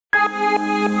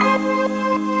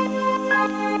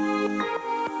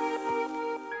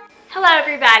Hello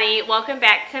everybody, welcome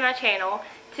back to my channel.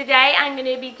 Today I'm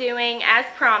going to be doing, as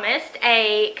promised,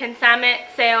 a consignment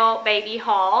sale baby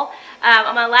haul.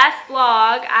 On my last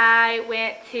vlog I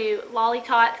went to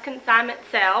Lollitots Consignment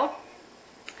sale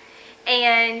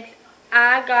and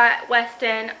I got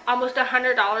Weston almost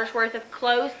 $100 worth of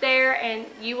clothes there, and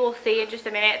you will see in just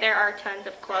a minute there are tons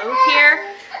of clothes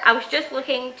here. I was just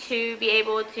looking to be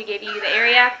able to give you the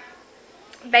area.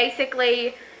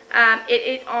 Basically, it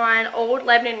is on Old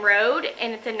Lebanon Road,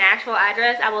 and it's a Nashville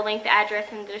address. I will link the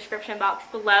address in the description box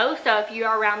below, so if you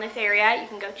are around this area, you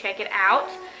can go check it out.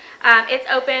 It was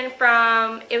open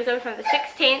from the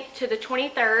 16th to the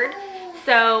 23rd,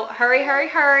 so hurry, hurry,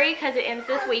 hurry, because it ends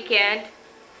this weekend.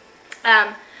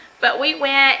 But we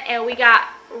went and we got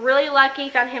really lucky,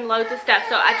 found him loads of stuff,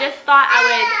 so I just thought I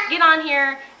would get on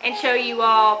here and show you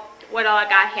all what all I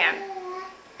got him.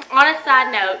 On a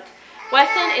side note,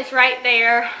 Weston is right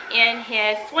there in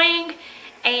his swing,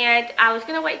 and I was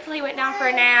going to wait till he went down for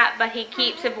a nap, but he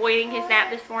keeps avoiding his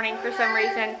nap this morning for some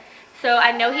reason. So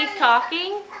I know he's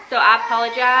talking, so I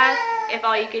apologize if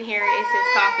all you can hear is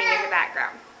his talking in the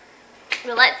background.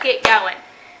 But let's get going.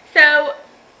 So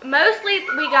mostly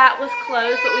we got was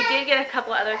clothes, but we did get a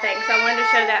couple other things, so I wanted to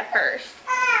show that first.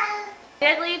 I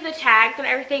did leave the tags and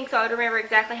everything, so I would remember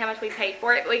exactly how much we paid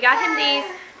for it. But we got him these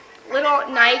little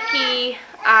Nike,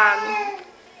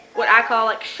 what I call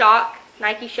like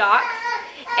Nike Shocks,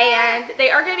 and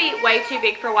they are going to be way too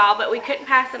big for a while, but we couldn't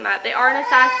pass them up. They are in a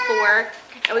size 4,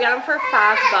 and we got them for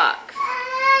 $5.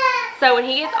 So when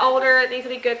he gets older, these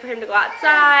will be good for him to go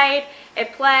outside and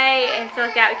play and stuff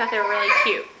like that. We thought they were really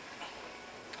cute.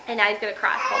 And now he's going to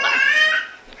cry. Hold on.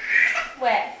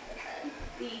 Wet.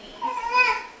 Can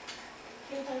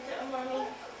you come sit with Mommy?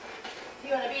 Do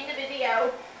you want to be in the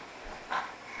video?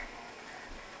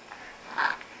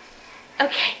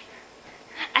 Okay.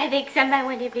 I think somebody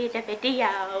wanted to be in the video.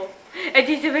 I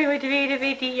think somebody wanted to be in the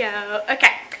video.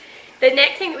 Okay. The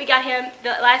next thing that we got him, the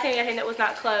last thing we got him that was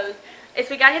not clothes, is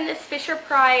we got him this Fisher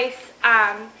Price,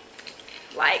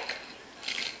 like,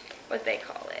 what they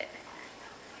call it?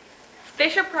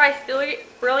 Fisher Price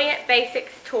Brilliant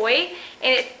Basics toy,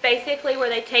 and it's basically where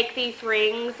they take these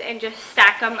rings and just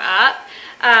stack them up,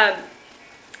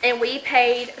 and we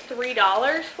paid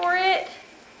 $3 for it,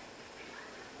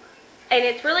 and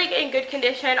it's really in good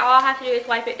condition. All I have to do is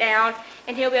wipe it down,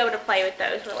 and he'll be able to play with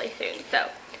those really soon. So,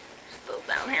 just a little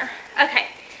down here. Okay,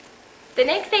 the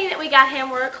next thing that we got him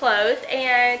were clothes,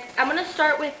 and I'm going to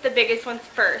start with the biggest ones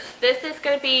first. This is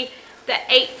going to be the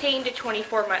 18 to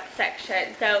 24 month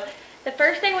section. So the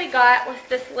first thing we got was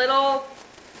this little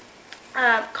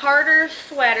Carter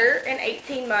sweater in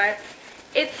 18 months.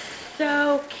 It's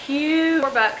so cute.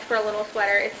 $4 for a little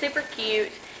sweater. It's super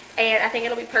cute, and I think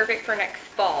it'll be perfect for next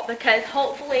fall, because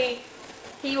hopefully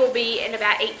he will be in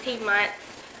about 18 months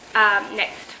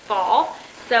next fall.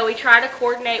 So we try to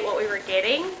coordinate what we were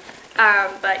getting,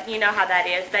 but you know how that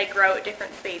is. They grow at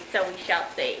different speeds, so we shall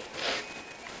see.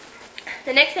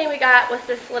 The next thing we got was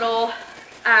this little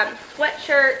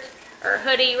sweatshirt, or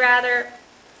hoodie rather,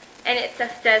 and it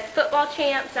says Football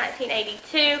Champs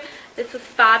 1982. This was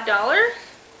 $5.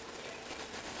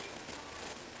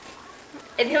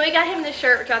 And then we got him this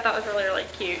shirt, which I thought was really, really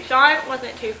cute. Sean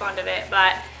wasn't too fond of it,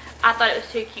 but I thought it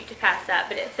was too cute to pass up.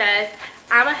 But it says,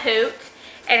 "I'm a hoot,"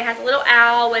 and it has a little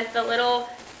owl with the little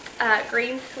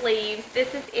green sleeves.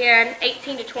 This is in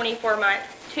 18 to 24 months,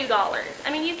 $2.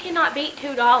 I mean, you cannot beat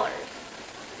 $2.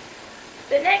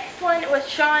 The next one was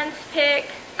Sean's pick.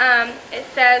 It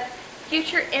says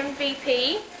Future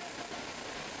MVP,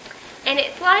 and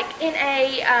it's like in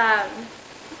a,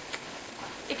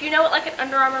 if you know what like an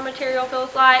Under Armour material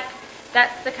feels like,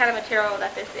 that's the kind of material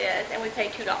that this is, and we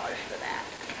paid $2 for that.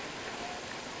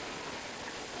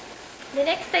 The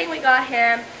next thing we got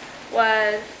him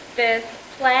was this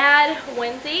plaid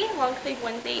onesie, long sleeve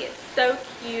onesie. It's so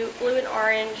cute, blue and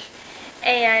orange,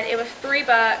 and it was $3,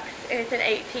 and it's in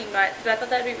 18 months. So I thought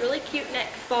that'd be really cute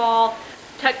next fall.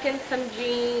 Tucked in some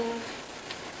jeans.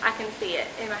 I can see it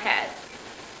in my head.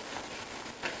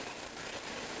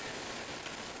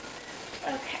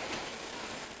 Okay.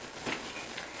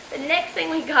 The next thing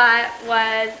we got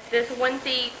was this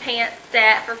onesie pants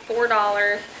set for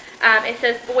 $4. It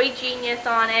says Boy Genius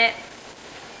on it.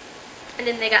 And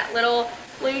then they got little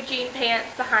blue jean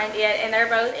pants behind it, and they're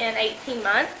both in 18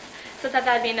 months. So I thought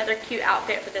that would be another cute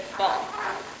outfit for this fall.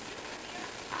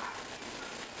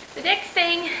 The next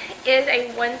thing is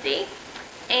a onesie,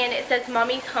 and it says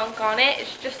Mommy's Hunk on it.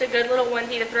 It's just a good little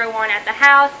onesie to throw on at the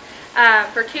house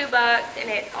for $2, and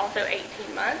it's also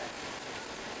 18 months.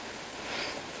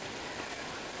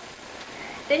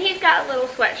 Then he's got a little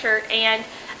sweatshirt, and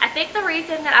I think the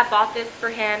reason that I bought this for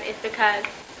him is because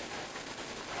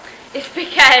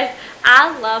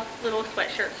I love little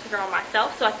sweatshirts to draw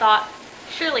myself, so I thought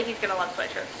surely he's going to love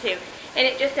sweatshirts too. And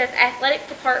it just says Athletic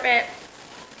Department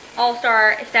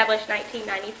All-Star, established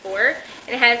 1994,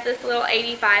 and it has this little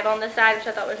 85 on the side, which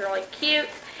I thought was really cute,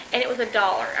 and it was $1.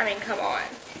 I mean, come on.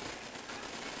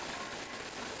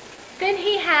 Then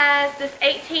he has this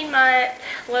 18-month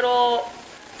little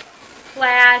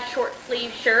plaid short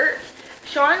sleeve shirt.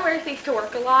 Sean wears these to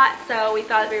work a lot, so we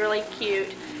thought it'd be really cute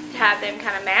to have them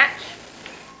kind of match.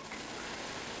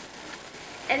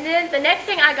 And then the next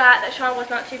thing I got that Sean was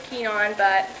not too keen on,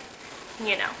 but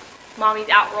you know, mommy's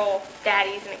outroll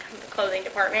daddies when it comes to the clothing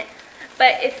department.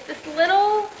 But it's this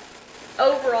little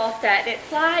overall set. It's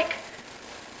like,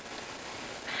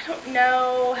 I don't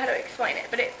know how to explain it,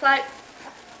 but it's like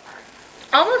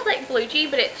almost like blue jean,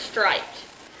 but it's striped.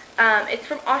 It's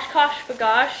from Oshkosh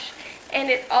Bagosh, and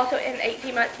it's also in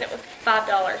 18 months, and it was $5.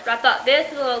 But I thought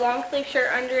this with a little long sleeve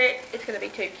shirt under it, it's going to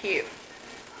be too cute.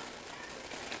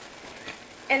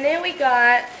 And then we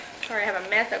got, sorry I have a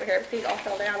mess over here because these all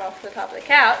fell down off the top of the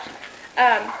couch.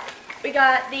 We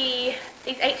got these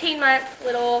 18 months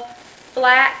little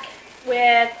black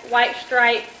with white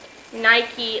striped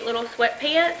Nike little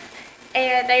sweatpants.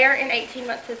 And they are in 18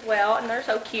 months as well, and they're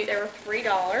so cute. They were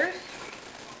 $3.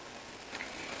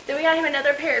 Then we got him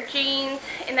another pair of jeans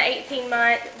in the 18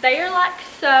 month. They are like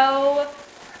so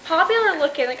popular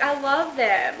looking. Like, I love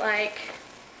them. Like,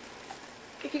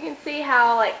 if you can see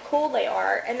how like cool they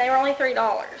are, and they were only $3.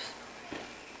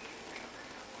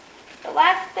 The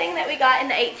last thing that we got in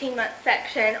the 18 month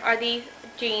section are these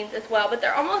jeans as well, but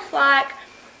they're almost like,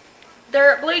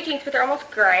 they're blue jeans, but they're almost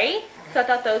gray. So I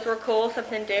thought those were cool,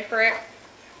 something different.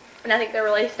 And I think they're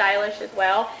really stylish as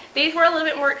well. These were a little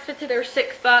bit more expensive. They were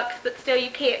 $6, but still you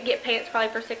can't get pants probably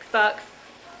for $6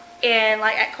 in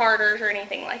like at Carter's or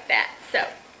anything like that. So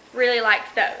really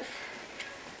liked those.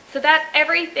 So that's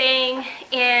everything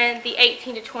in the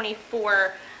 18 to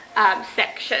 24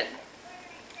 section.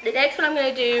 The next one I'm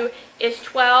going to do is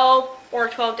 12 or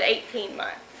 12 to 18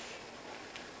 months.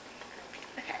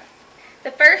 Okay.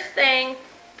 The first thing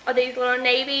are these little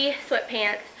navy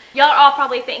sweatpants. Y'all are all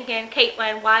probably thinking,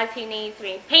 Caitlin, why does he need so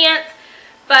many pants?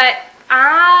 But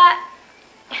I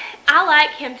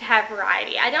like him to have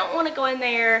variety. I don't want to go in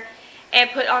there and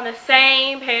put on the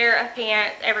same pair of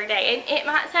pants every day. And it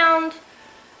might sound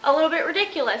a little bit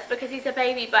ridiculous because he's a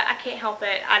baby, but I can't help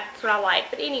it. That's what I like.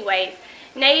 But anyways,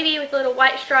 navy with a little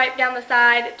white stripe down the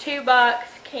side, $2,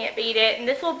 can't beat it. And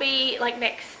this will be like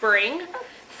next spring,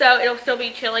 so it'll still be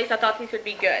chilly, so I thought these would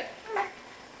be good.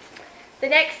 The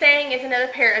next thing is another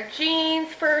pair of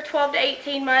jeans for 12 to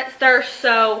 18 months. They're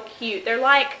so cute. They're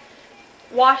like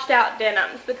washed out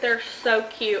denims, but they're so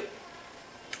cute.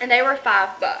 And they were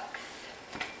 $5.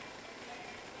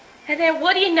 And then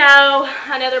what do you know,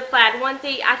 another plaid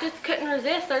onesie. I just couldn't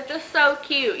resist. They're just so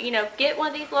cute. You know, get one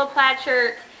of these little plaid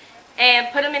shirts and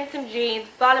put them in some jeans.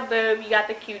 Bada boom, you got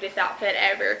the cutest outfit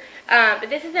ever. But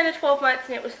this is in a 12 months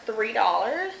and it was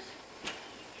 $3.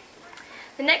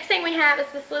 The next thing we have is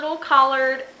this little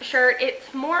collared shirt.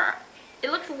 It's more,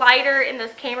 it looks lighter in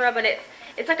this camera, but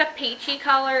it's like a peachy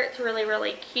color. It's really,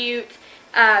 really cute.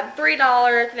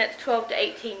 $3 and it's 12 to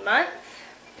 18 months.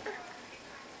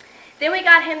 Then we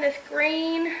got him this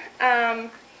green,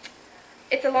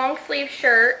 it's a long sleeve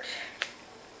shirt.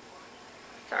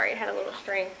 Sorry, it had a little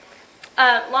string.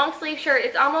 Long sleeve shirt.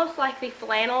 It's almost like the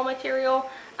flannel material,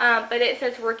 but it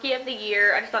says Rookie of the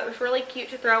Year. I just thought it was really cute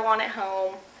to throw on at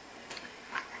home.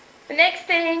 The next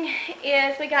thing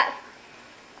is we got,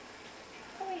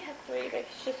 oh, we have three, but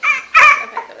it's just,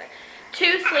 okay, so there.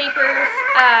 2 sleepers.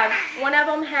 One of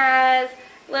them has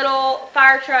little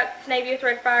fire trucks, navy with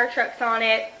red fire trucks on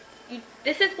it.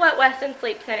 This is what Weston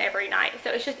sleeps in every night.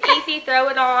 So it's just easy, throw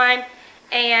it on,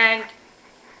 and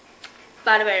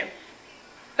bada boom.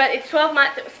 But it's 12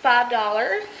 months, it was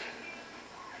 $5.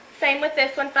 Same with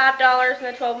this one, $5 and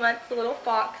the 12 months, the little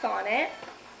fox on it.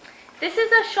 This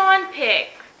is a Sean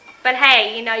pick. But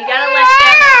hey, you know, you gotta let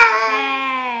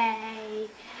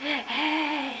them,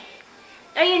 hey,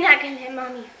 are you not gonna let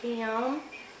mommy film?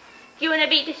 You wanna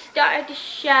be the star of the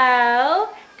show?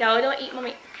 Don't eat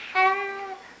mommy.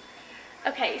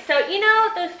 Okay, so you know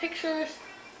those pictures,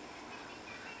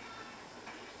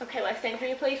 okay Weston, can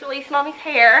you please release mommy's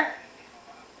hair?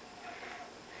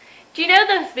 Do you know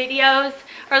those videos,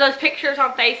 or those pictures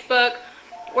on Facebook,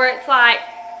 where it's like,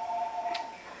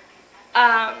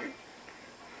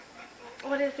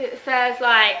 what is it? It says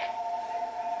like,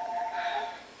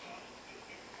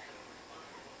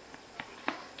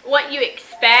 what you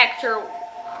expect, or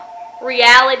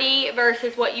reality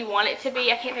versus what you want it to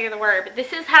be. I can't think of the word, but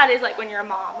this is how it is like when you're a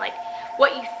mom. Like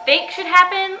what you think should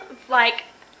happen, like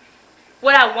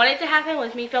what I wanted to happen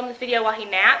was me film this video while he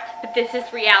napped, but this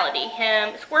is reality.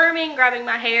 Him squirming, grabbing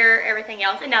my hair, everything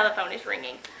else, and now the phone is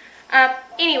ringing.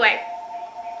 Anyway,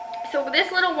 so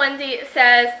this little onesie, it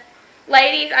says,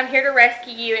 "Ladies, I'm here to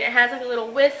rescue you," and it has like a little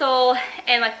whistle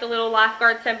and like the little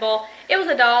lifeguard symbol. It was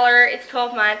 $1. It's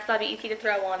 12 months, so it'll be easy to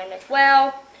throw on him as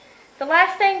well. The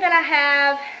last thing that I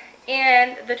have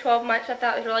in the 12 months I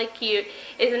thought was really cute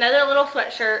is another little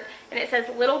sweatshirt, and it says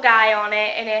 "little guy" on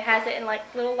it, and it has it in like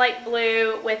little light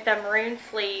blue with the maroon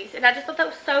sleeves, and I just thought that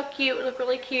was so cute. It looked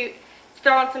really cute.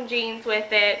 Throw on some jeans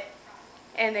with it,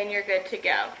 and then you're good to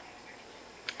go.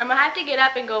 I'm gonna have to get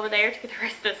up and go over there to get the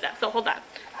rest of the stuff, so hold on.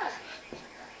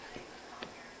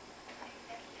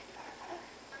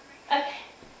 Okay.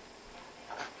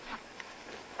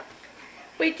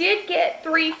 We did get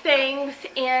 3 things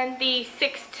in the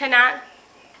 6 to 9.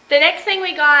 The next thing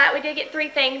we did get 3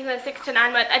 things in the 6 to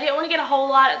 9 month. I didn't want to get a whole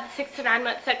lot of the 6 to 9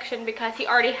 month section because he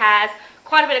already has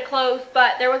quite a bit of clothes,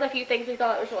 but there was a few things we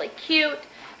thought was really cute.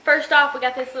 First off, we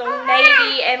got this little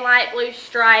navy and light blue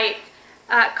striped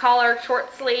collar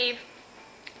short sleeve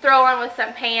throw on with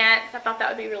some pants. I thought that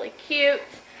would be really cute.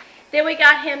 Then we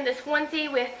got him this onesie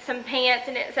with some pants,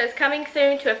 and it says "coming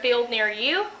soon to a field near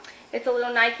you." It's a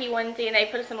little Nike onesie, and they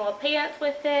put some little pants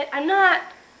with it. I'm not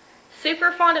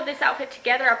super fond of this outfit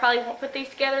together. I probably won't put these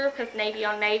together because navy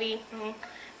on navy.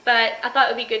 But I thought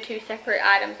it would be good 2 separate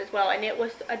items as well, and it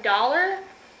was $1.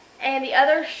 And the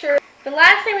other shirt, the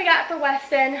last thing we got for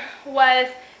Weston was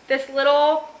this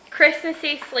little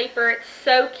Christmassy sleeper. It's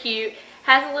so cute.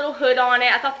 Has a little hood on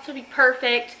it. I thought this would be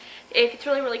perfect if it's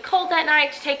really, really cold that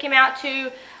night to take him out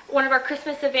to one of our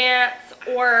Christmas events,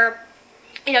 or,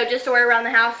 you know, just to wear around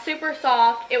the house. Super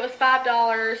soft. It was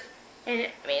 $5, and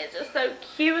I mean, it's just so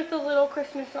cute with the little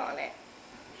Christmas on it.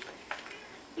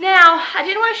 Now, I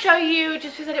didn't want to show you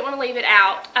just because I didn't want to leave it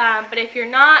out, but if you're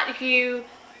not, if you're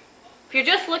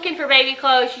just looking for baby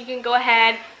clothes, you can go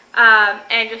ahead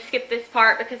and just skip this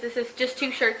part because this is just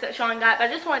 2 shirts that Sean got. But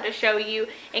I just wanted to show you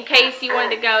in case you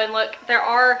wanted to go and look. There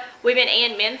are women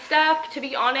and men stuff. To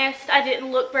be honest, I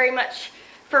didn't look very much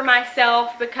for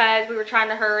myself because we were trying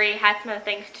to hurry, had some other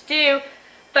things to do.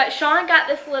 But Sean got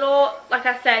this little, like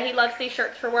I said, he loves these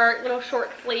shirts for work, little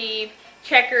short sleeve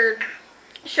checkered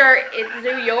shirt. It's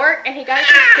New York, and he got it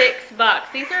for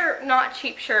 $6. These are not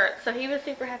cheap shirts, so he was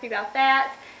super happy about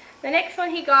that. The next one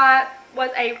he got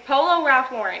was a Polo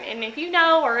Ralph Lauren, and if you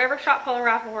know or ever shop Polo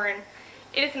Ralph Lauren,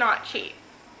 it is not cheap.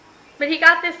 But he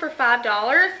got this for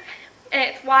 $5, and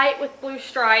it's white with blue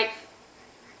stripes,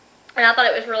 and I thought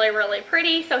it was really, really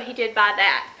pretty, so he did buy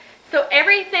that. So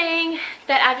everything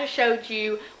that I just showed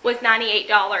you was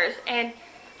 $98, and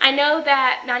I know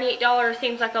that $98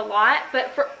 seems like a lot,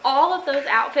 but for all of those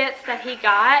outfits that he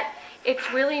got,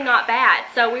 it's really not bad.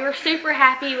 So we were super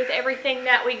happy with everything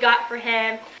that we got for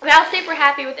him. I was super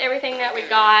happy with everything that we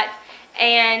got,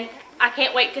 and I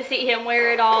can't wait to see him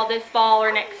wear it all this fall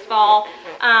or next fall.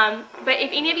 But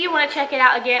if any of you want to check it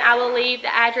out, again, I will leave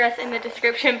the address in the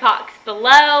description box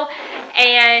below.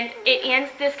 And it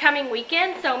ends this coming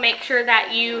weekend, so make sure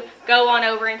that you go on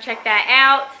over and check that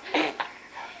out.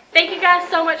 Thank you guys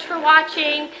so much for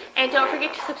watching, and don't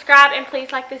forget to subscribe and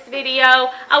please like this video.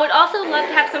 I would also love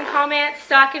to have some comments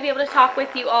so I could be able to talk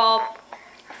with you all.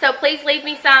 So please leave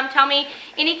me some. Tell me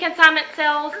any consignment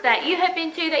sales that you have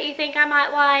been to that you think I might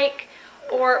like,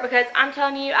 or because I'm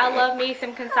telling you, I love me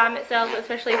some consignment sales,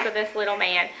 especially for this little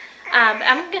man.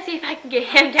 I'm going to see if I can get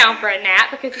him down for a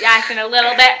nap because he's acting a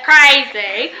little bit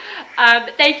crazy.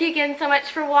 But thank you again so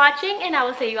much for watching, and I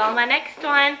will see you all in my next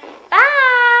one.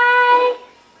 Bye!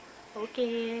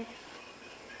 Walkies.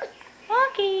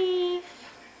 Walkies.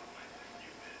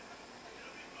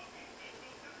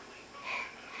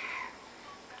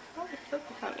 Oh, he's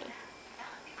focused on me.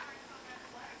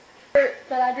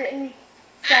 That I didn't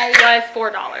say was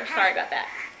 $4. Sorry about that.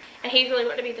 And he's really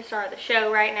wanting to be the star of the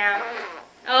show right now.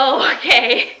 Oh,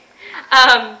 okay.